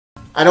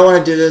I don't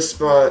want to do this,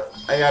 but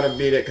I gotta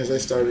beat it because I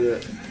started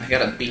it. I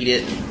gotta beat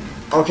it.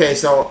 Okay,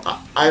 so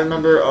I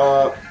remember,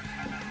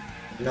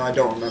 no, I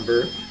don't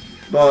remember,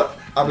 but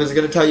I was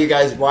gonna tell you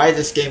guys why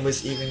this game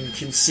was even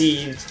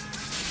conceived.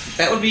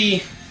 That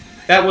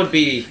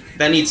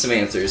needs some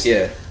answers,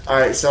 yeah.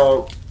 Alright,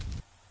 so,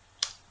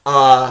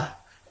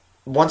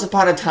 once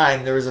upon a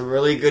time, there was a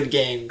really good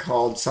game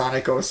called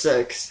Sonic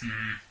 06.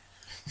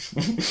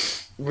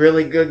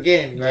 Really good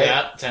game, right?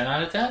 Yeah, 10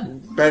 out of 10.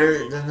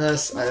 Better than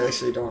this? I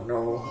actually don't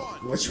know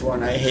which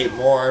one I hate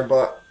more,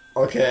 but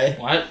okay.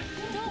 What?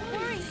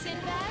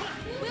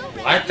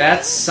 What?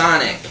 That's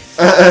Sonic.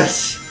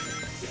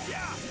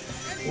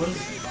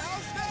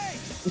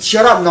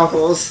 Shut up,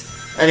 Knuckles.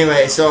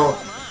 Anyway, so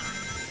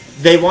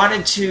they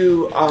wanted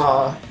to,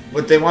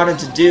 what they wanted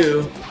to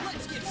do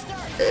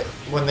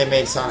when they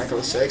made Sonic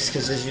 06,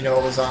 because as you know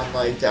it was on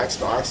like the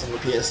Xbox and the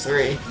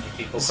PS3.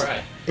 People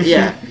cry.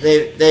 Yeah,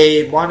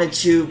 they wanted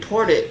to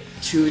port it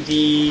to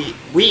the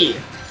Wii,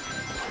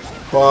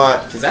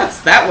 but Cause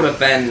that would have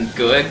been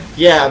good.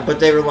 yeah, but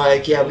they were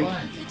like, yeah,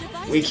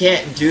 we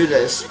can't do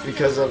this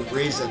because of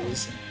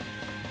reasons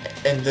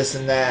and this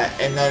and that,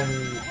 and then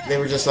they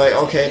were just like,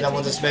 okay, then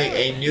we'll just make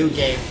a new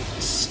game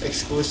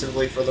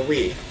exclusively for the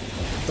Wii.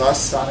 Thus,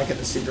 Sonic and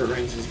the Secret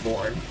Rings was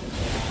born.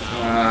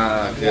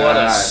 God. What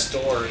a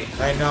story.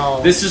 I know.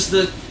 This is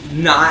the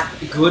not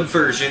good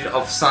version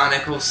of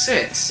Sonic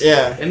 06.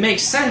 Yeah. It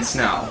makes sense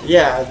now.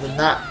 Yeah, the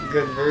not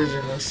good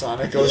version of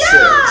Sonic 06.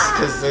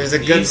 Because there's a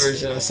good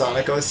version of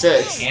Sonic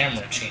 06.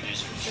 Camera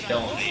changes are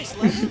killing me.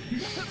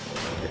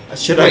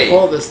 Should I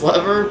pull this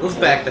lever? Let's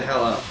back the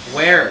hell up.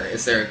 Where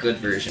is there a good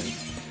version?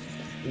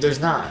 There's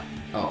not.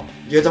 Oh.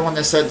 You're the one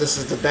that said this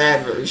is the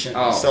bad version.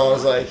 Oh. So I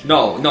was like...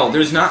 No,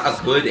 there's not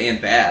a good and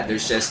bad.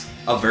 There's just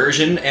a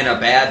version and a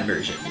bad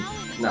version.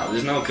 No,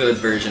 there's no good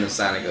version of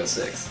Sonic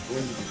 06.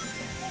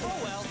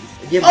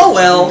 Yeah, Oh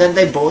well! Then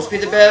they both be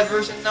the bad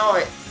version? No,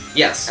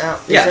 Yes.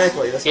 yes. Yes.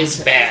 Exactly. That's what It's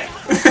I'm bad.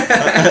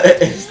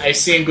 saying. I've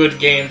seen good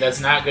game that's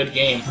not good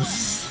game.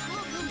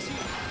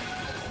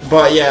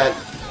 But yeah,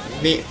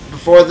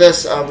 before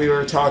this, we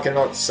were talking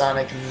about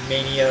Sonic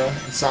Mania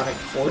and Sonic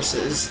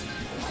Forces.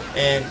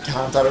 And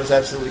Tom thought it was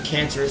absolutely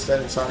cancerous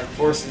that in Sonic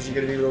Forces you're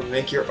going to be able to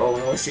make your own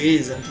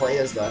OCs and play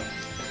as them.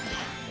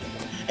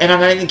 And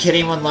I'm not even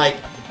kidding when, like...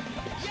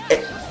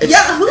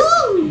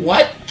 Yahoo!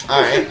 What?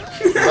 Alright.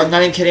 I'm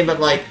not even kidding, but,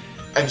 like,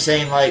 I'm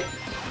saying, like,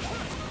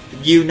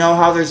 you know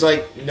how there's,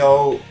 like,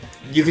 no...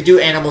 You could do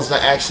animals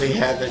that actually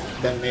haven't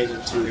been made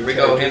into... Here we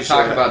go, him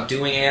talking about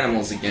doing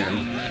animals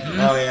again.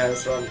 Oh, yeah,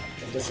 that's what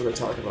I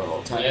talk about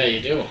all the time. Yeah,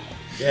 you do.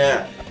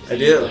 Yeah, I You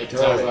do. like to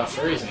talk Totally. about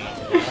furries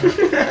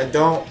enough. I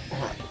don't...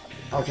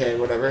 Okay,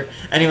 whatever.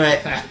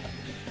 Anyway,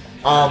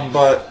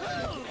 but...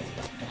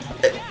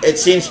 It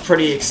seems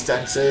pretty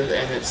extensive,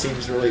 and it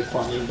seems really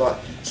funny, but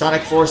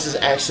Sonic Forces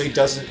actually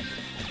doesn't...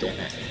 Damn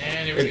it.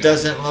 And here we It go.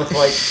 doesn't look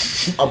like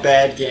a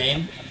bad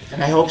game,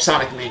 and I hope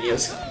Sonic Mania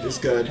is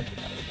good.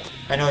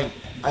 I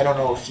don't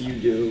know if you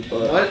do,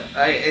 but... What?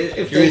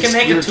 If You they were- can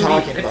make you a were 2D,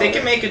 talking if about they it.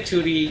 can make a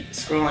 2D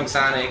scrolling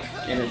Sonic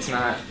and it's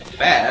not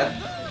bad,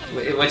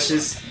 which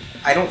is,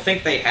 I don't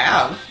think they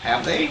have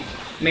they?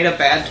 Made a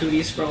bad 2D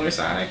scroller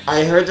Sonic?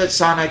 I heard that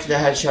Sonic the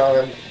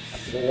Hedgehog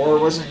 4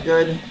 wasn't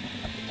good.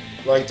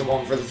 Like the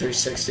one for the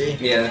 360.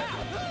 Yeah.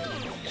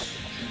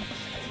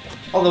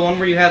 Oh, the one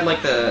where you had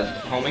like the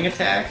homing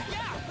attack?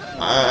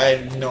 I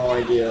have no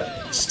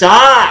idea.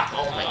 Stop!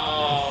 Oh my...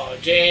 Oh,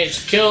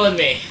 James, killing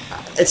me.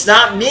 It's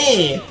not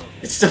me!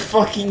 It's the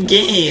fucking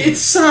game! It's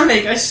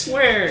Sonic, I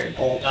swear!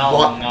 Oh, Oh,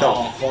 what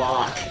no. the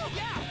fuck?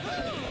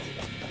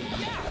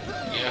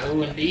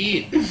 Yahoo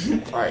indeed.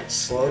 Alright,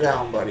 slow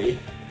down, buddy.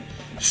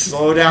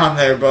 Slow down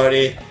there,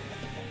 buddy.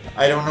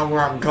 I don't know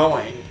where I'm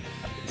going.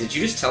 Did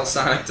you just tell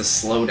Sonic to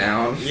slow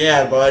down?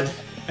 Yeah, bud.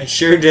 I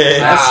sure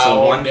did. That's the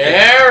How one thing.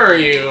 dare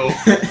you?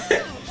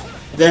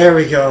 There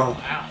we go.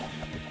 Wow.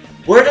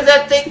 Where did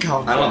that thing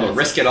come I don't know, from? but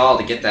risk it all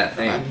to get that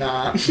thing. I'm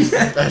not.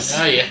 That's-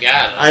 No, you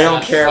got it. I don't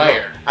That's care.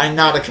 Fire. I'm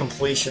not a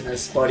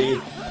completionist, buddy.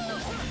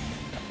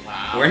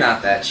 Wow. We're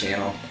not that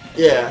channel.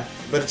 Yeah,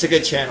 but it's a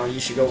good channel. You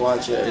should go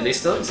watch Do it. they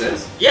still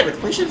exist? Yeah, the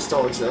completion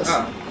still exists.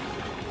 Oh.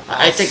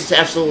 I think it's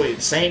absolutely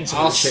insane. Some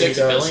All of the shit he 6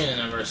 does. billion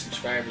of our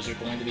subscribers are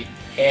going to be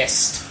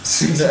pissed.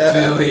 6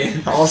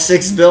 billion. All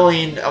 6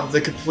 billion of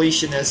the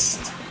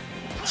completionist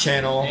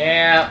channel.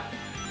 Yeah.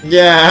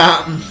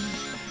 Yeah.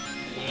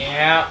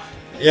 Yeah.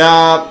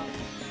 Yeah.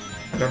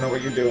 I don't know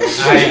what you're doing.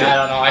 I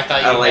don't know. I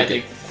thought you I like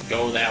had to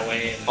go that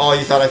way. And, Oh,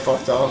 you thought I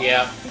fucked up?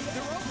 yeah.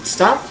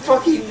 Stop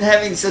fucking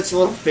having such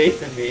little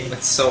faith in me.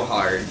 It's so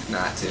hard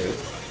not to.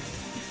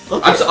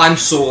 Look I'm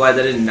so glad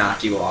that didn't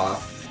knock you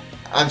off.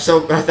 I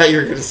thought you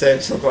were gonna say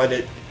I'm so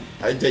glad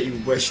that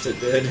you wished it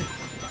did.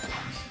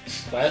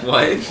 What?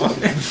 What?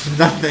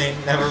 Nothing.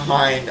 Never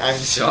mind. I'm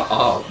Shut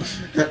up.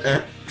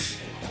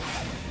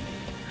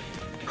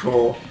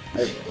 Cool.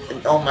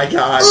 Oh my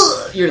god.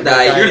 You're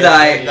die. You're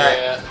die.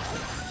 Yeah.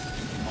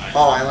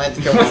 Oh, I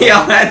landed to We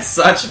all had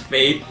such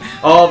faith.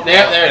 Oh,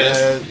 There it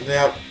is.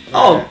 Yep.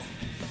 Oh,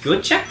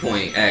 good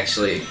checkpoint,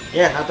 actually.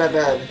 Yeah, not that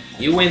bad.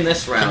 You win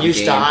this round. Can you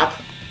game.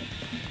 stop?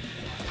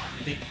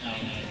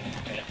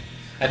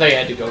 I thought you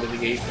had to go to the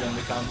gate for them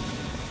to come.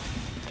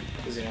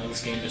 Because, you know,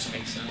 this game just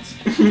makes sense.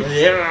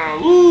 Yeah,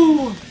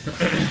 woo!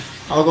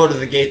 I'll go to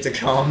the gate to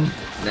come.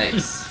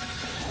 Nice.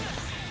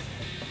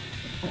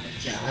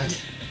 God.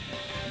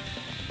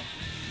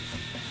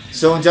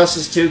 So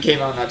Injustice 2 came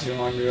out not too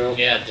long ago.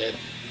 Yeah, it did.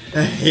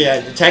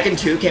 Yeah, Tekken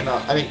 2 came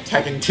out. I mean,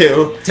 Tekken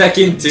 2.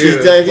 Tekken 2.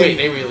 Wait,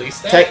 they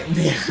released that?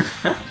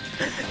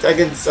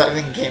 Tekken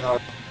 7 came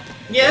out.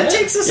 Yeah, it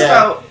takes us Yeah.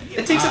 about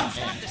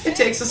it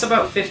takes us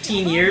about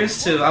 15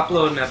 years to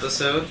upload an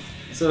episode.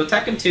 So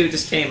Tekken 2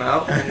 just came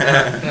out. And,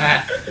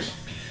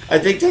 I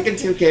think Tekken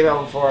 2 came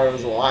out before I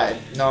was alive.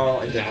 No,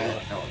 it didn't.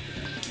 No. No.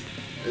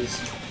 It was,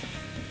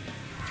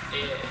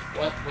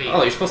 What? Wait.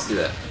 oh, you're supposed to do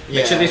that. yeah,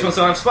 Make sure these ones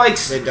don't have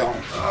spikes. they don't.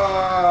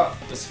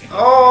 This game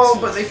Oh,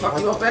 makes but they sense. fucked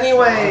you up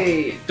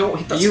anyway. Don't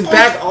hit the You spike.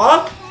 back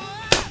up?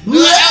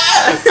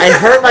 I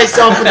hurt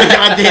myself with the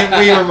goddamn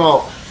Wii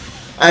remote.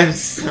 I'm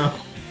so...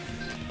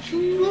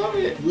 Love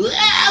it.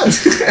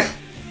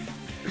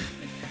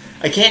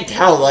 I can't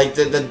tell, like,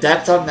 the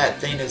depth on that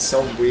thing is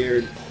so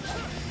weird.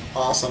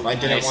 Awesome, I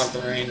didn't Nice. want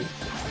the rain.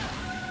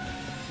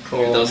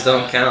 Cool. Those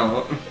don't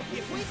count.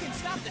 If we can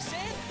stop the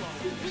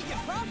sandstorm, we can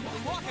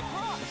probably walk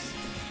across.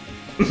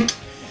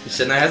 You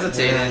shouldn't have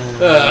hesitated.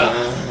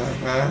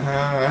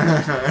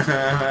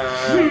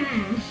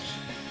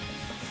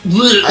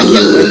 I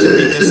can't wait to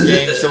beat this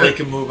game so we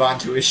can move on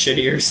to a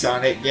shittier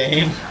Sonic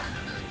game.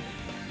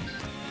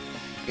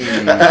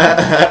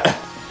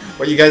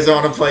 What, you guys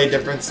don't want to play a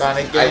different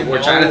Sonic game?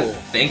 We're trying to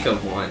think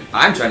of one.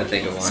 I'm trying to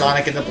think of one.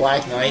 Sonic and the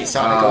Black Knight,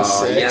 Sonic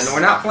 06. Yeah, no, we're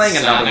not playing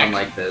another Sonic. one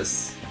like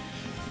this.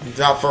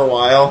 Not for a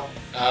while.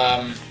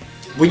 Um,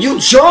 Will you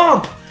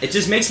jump? It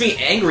just makes me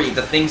angry,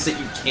 the things that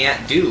you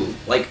can't do.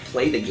 Like,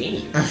 play the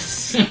game.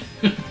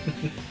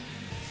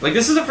 Like,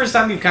 this is the first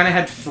time you've kind of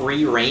had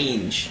free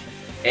range.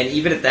 And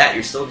even at that,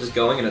 you're still just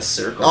going in a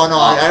circle. Oh no,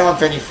 I don't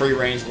have any free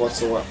range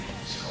whatsoever.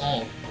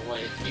 oh boy,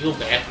 can you go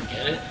back and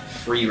get it?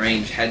 Free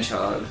range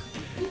hedgehog.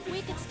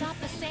 We could stop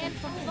the sand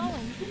from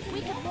flowing. We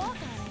could walk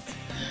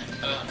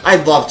on it.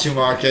 I'd love to,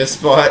 Marcus,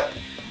 but...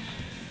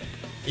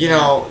 You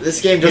know,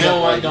 this game You doesn't know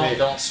what? like me.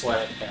 Don't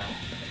sweat it, pal.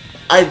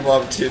 I'd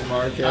love to,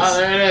 Marcus. Oh,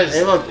 there it is.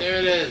 Hey, look. There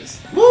it is.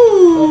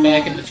 Woo! Go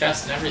back in the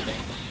chest and everything.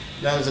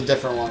 That was a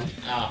different one.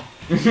 Oh.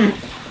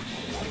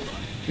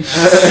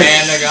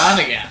 And they're gone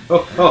again.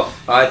 Oh,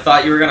 I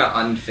thought you were gonna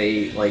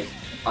unfade, like,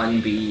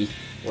 unbe,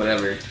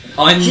 whatever.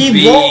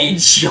 He won't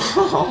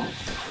jump!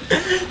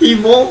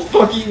 He won't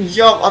fucking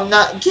jump! I'm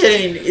not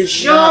kidding! It's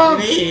Jump!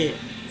 not me!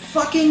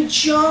 Fucking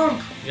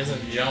jump! He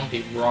doesn't jump,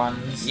 he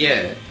runs.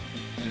 Yeah.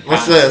 and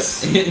What's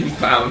bounces. this? It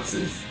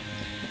bounces.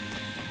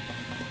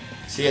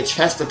 See, a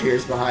chest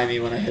appears behind me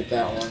when I hit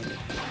that one.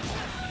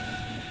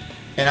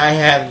 And I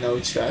have no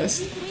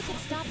chest. We could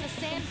stop the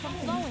sand from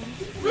flowing.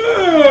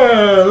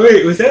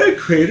 Wait, was that a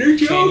crater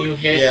Can you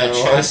hit Yeah, a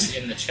it chest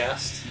in the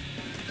chest?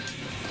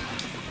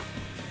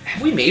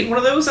 Have we made one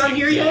of those on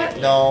here yet?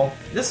 No.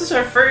 This is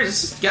our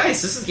first,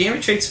 guys. This is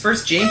Gamer Trait's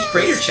first James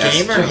Crater chest.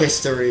 Gamer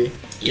history.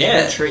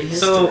 Yeah. Gamer trait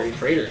So, history.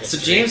 Crater so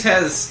history.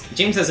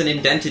 James has an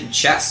indented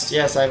chest.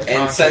 Yes, I have a And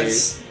concave.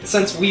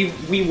 since we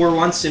were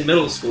once in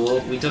middle school,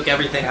 we took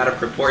everything out of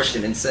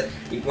proportion and said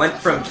we went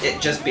from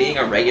it just being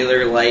a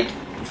regular like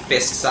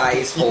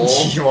fist-sized hole,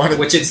 You wanna-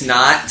 which it's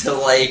not, to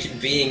like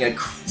being a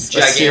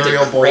gigantic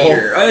cereal bowl.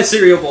 crater, a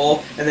cereal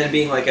bowl, and then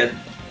being like a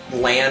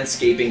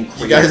landscaping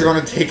crater. You guys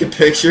want to take a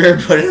picture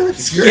and put it on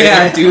screen?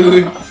 Yeah,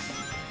 dude.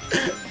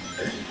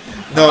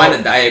 No. Find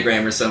a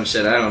diagram or some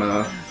shit. I don't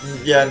know.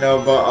 Yeah,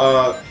 no,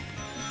 but,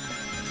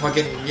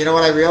 fucking, you know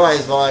what I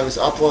realized while I was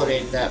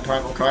uploading that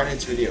Primal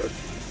Carnage video?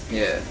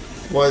 Yeah.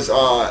 Was,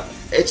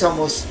 it's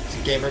almost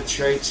Gamer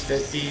Trait's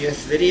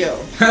 50th video.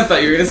 I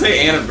thought you were gonna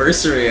say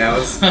anniversary. I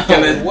was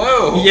gonna.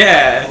 Whoa!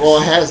 Yeah.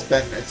 Well, it has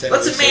been its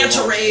Let's anniversary.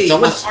 manta ray It's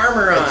almost, with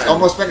armor on. It's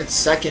almost been its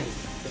second,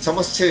 it's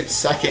almost to its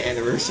second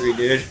anniversary,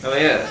 dude. Oh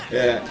yeah.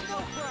 Yeah.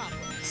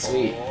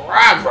 Sweet.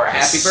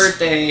 Progress. Happy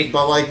birthday.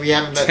 But, like, we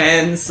haven't been...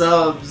 10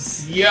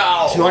 subs.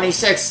 Yo!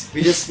 26.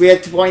 We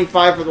had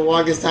 25 for the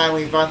longest time.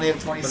 We finally have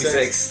 26.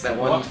 26. That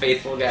one What?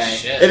 faithful guy.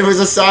 Shit. It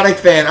was a Sonic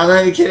fan. I'm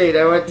not even kidding.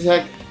 I went to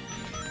check,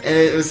 and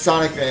it was a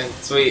Sonic fan.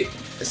 Sweet.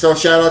 So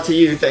shout out to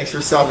you. Thanks for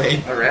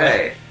subbing.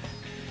 Alright.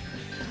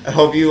 I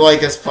hope you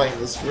like us playing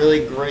this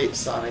really great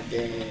Sonic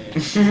game.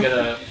 You get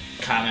a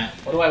comment.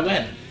 What do I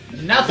win?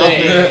 Nothing.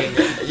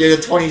 You're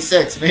the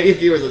 26th. Maybe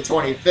if you were the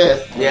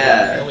 25th.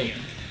 Yeah. Million.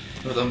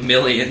 With a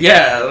million.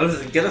 Yeah,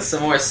 let's get us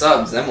some more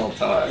subs, then we'll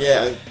talk.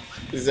 Yeah,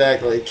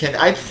 exactly. Can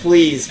I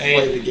please play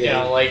Hey, the game? you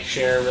know, like,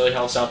 share, really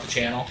helps out the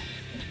channel.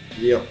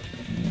 Yep.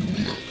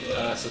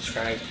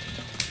 Subscribe.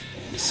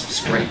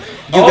 Subscribe.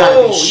 You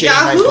gotta be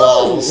shitting my Yahoo!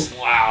 balls.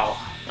 Wow.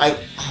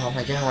 Oh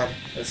my god.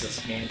 This is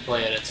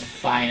gameplay at its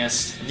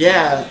finest.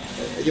 Yeah.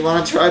 You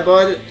wanna try,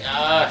 bud? You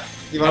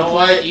You wanna know play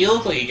what? it? You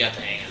look like you got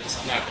the hang of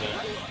this. I'm not good.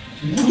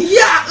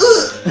 Yeah!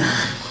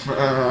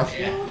 Ugh.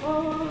 Yeah.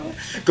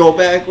 Go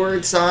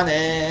backwards,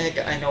 Sonic.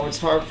 I know it's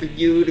hard for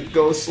you to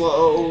go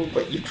slow,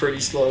 but you're pretty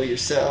slow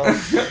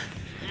yourself.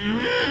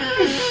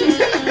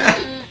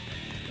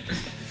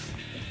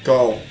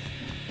 Go.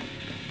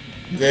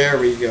 There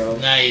we go.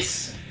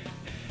 Nice.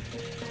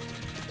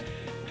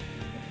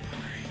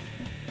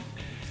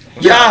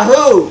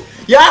 Yahoo!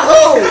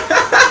 Yahoo!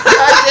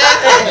 God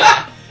damn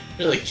it!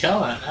 Really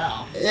killing it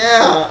now.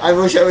 Yeah, I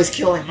wish I was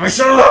killing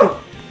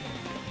myself!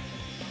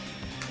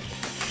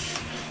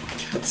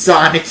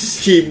 Sonic,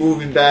 just keep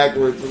moving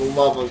backwards for the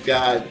love of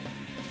God.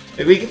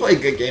 Maybe we can play a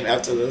good game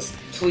after this.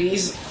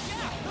 Please.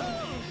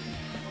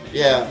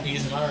 Yeah.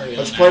 He's Mario.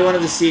 Let's play one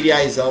of the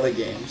CDI Zelda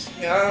games.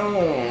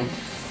 No.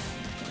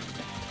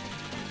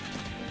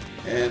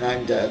 And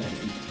I'm dead.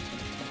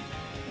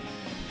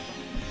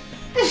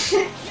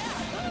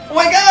 Oh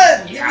my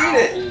god! You beat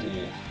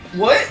it!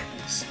 What?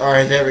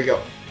 Alright, there we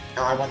go.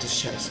 Oh, I want this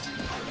chest.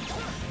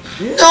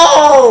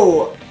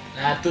 No!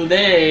 Not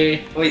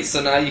today. Wait,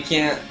 so now you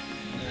can't...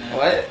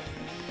 What?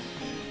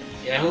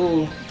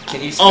 Yahoo.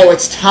 Can you... Oh,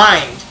 it's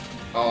timed!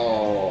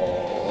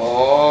 Oh.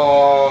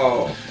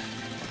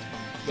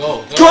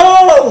 Go.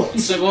 Go!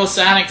 So go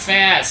Sonic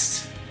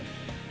fast.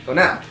 Go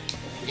now.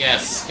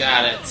 Yes,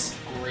 got it.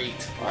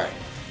 Great. Alright.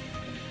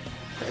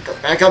 Back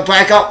up, back up,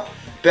 back up!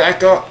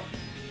 Back up!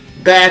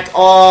 Back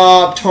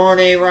up! Turn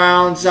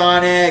around,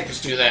 Sonic!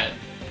 Just do that.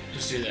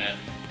 Just do that.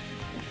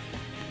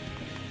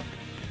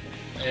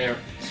 There.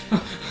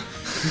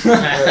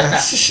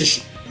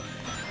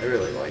 I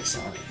really like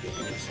Sonic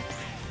games.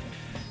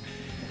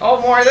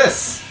 Oh, more of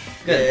this.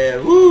 Good.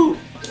 Yeah, woo!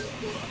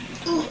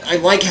 Ooh, I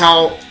like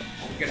how...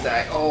 You're gonna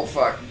die. Oh,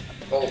 fuck.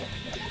 Oh.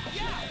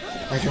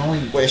 I can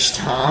only wish,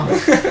 Tom.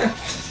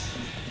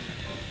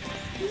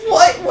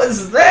 What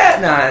was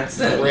that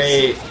nonsense?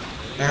 Great.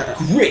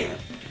 Great.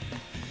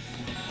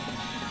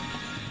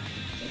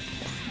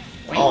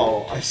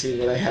 Oh, I see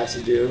what I have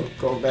to do.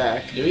 Go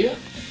back. Do you?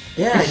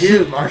 Yeah, I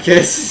do,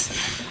 Marcus.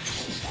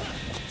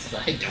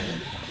 I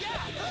don't.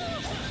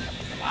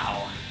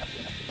 Wow.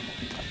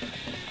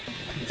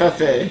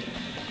 Pepe.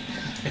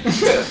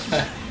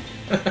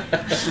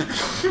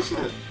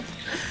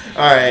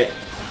 Alright.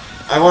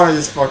 I want to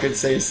just fucking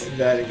say something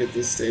bad and get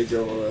this stage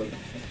over with.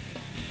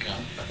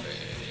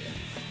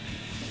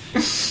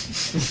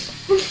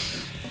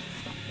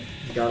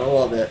 Gotta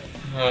love it.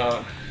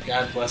 Oh,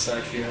 God bless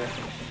our Führer.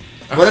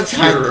 What a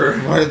time!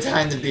 Führer. What a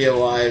time to be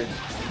alive.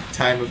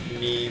 Time of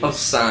memes. Of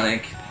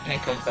Sonic.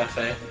 And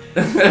Confefe.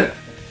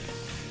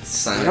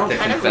 Sonic You know, the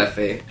kind of-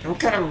 Confetti. It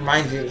kind of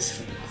reminds me of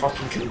this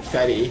fucking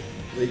confetti.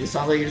 Like, it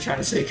sounds like you're trying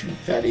to say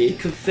confetti.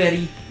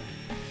 Confetti.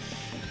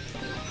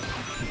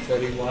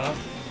 Confetti what?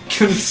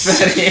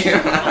 Confetti.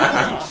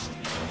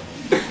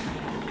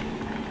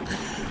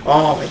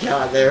 Oh my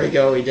god, there we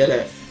go, we did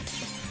it.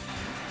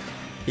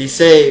 He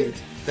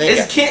saved. Thank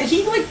God. Can't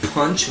he, like,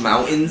 punch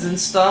mountains and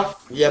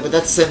stuff? Yeah, but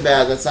that's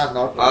Sinbad, that's not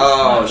Knuckles.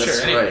 Oh, I'm that's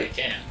sure anybody right.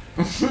 can.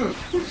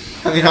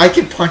 I mean, I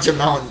can punch a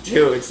mountain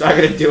too, it's not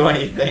gonna do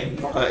anything,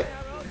 but...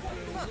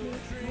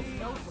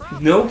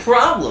 No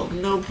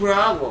problem. No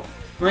problem.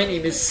 My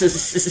name is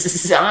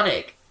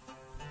Sonic.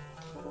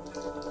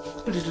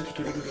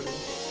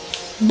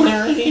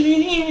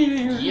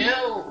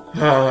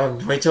 Yo!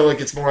 Wait till it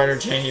gets more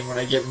entertaining when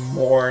I get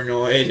more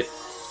annoyed.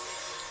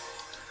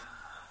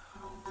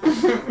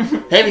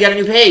 Hey, we got a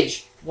new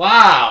page!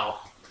 Wow!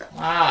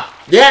 Wow!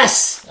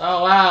 Yes!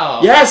 Oh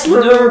wow! Yes,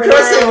 we're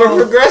progressing, we're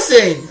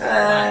progressing!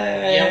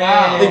 Yeah,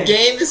 wow. The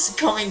game is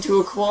coming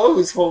to a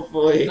close,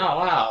 hopefully. Oh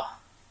wow!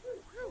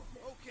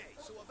 Okay,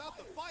 so about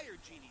the fire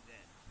genie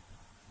then.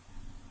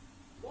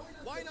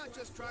 Why not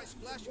just try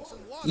splashing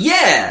some water?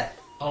 Yeah!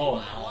 Oh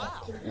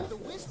no! The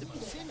wisdom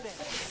of Sinbad and the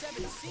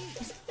 7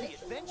 Seas, the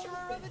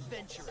adventurer of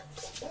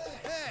adventurers.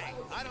 Hey,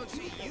 I don't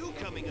see you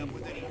coming up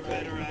with any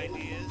better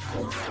ideas.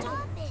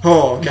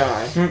 Oh,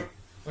 God.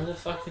 Where the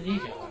fuck did he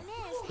go?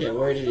 Yeah,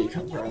 where did he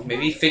come from?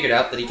 Maybe he figured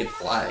out that he could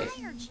fly.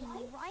 Fire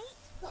genie, right?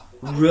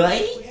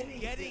 Right?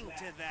 Getting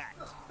to that.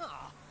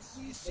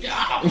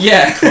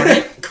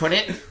 Yeah.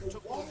 Couldn't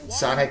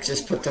Sonic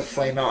just put the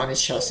flame out on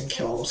his chest and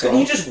kill himself? Couldn't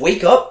he just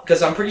wake up?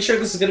 Because I'm pretty sure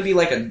this is going to be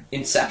like an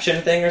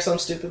Inception thing or some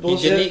stupid Didn't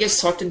he bullshit. get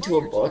sucked into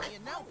a book?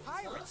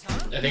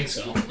 I think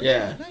so.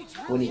 Yeah.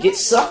 When you get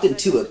sucked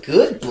into a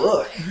good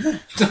book.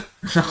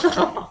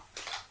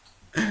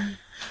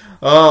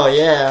 Oh,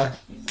 yeah.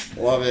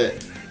 Love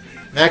it.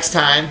 Next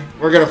time,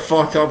 we're gonna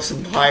fuck up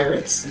some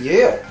pirates.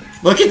 Yeah.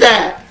 Look at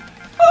that!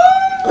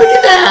 Look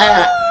at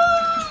that!